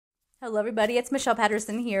Hello everybody, it's Michelle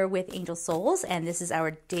Patterson here with Angel Souls, and this is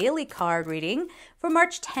our daily card reading for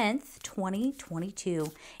March 10th,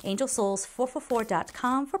 2022.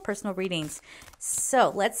 Angelsouls444.com for personal readings.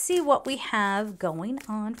 So let's see what we have going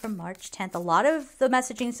on for March 10th. A lot of the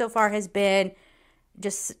messaging so far has been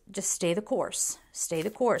just stay the course. Stay the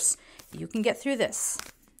course. You can get through this.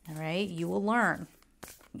 All right, you will learn.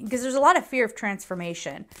 Because there's a lot of fear of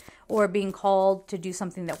transformation or being called to do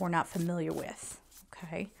something that we're not familiar with.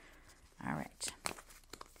 Okay. All right.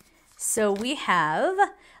 So we have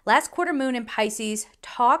last quarter moon in Pisces,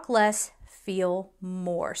 talk less, feel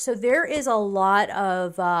more. So there is a lot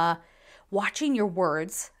of watching your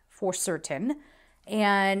words for certain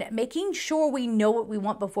and making sure we know what we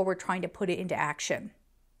want before we're trying to put it into action.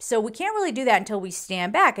 So we can't really do that until we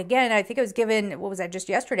stand back. Again, I think I was given, what was that, just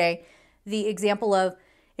yesterday, the example of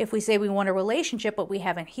if we say we want a relationship, but we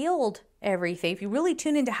haven't healed everything, if you really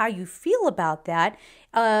tune into how you feel about that,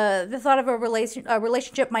 the thought of a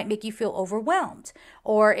relationship might make you feel overwhelmed,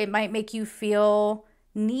 or it might make you feel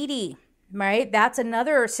needy, right? That's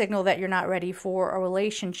another signal that you're not ready for a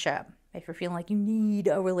relationship. If you're feeling like you need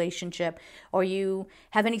a relationship, or you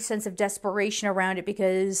have any sense of desperation around it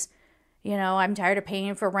because, you know, I'm tired of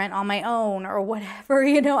paying for rent on my own or whatever,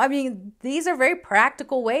 you know. I mean, these are very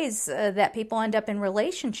practical ways that people end up in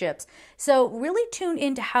relationships. So really tune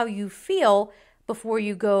into how you feel before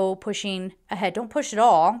you go pushing ahead. Don't push it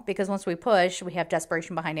all, because once we push, we have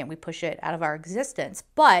desperation behind it and we push it out of our existence.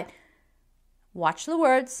 But watch the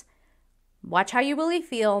words. Watch how you really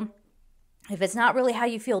feel. If it's not really how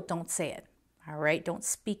you feel, don't say it. All right? Don't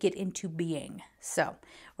speak it into being. So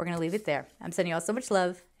we're going to leave it there. I'm sending you all so much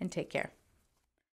love, and take care.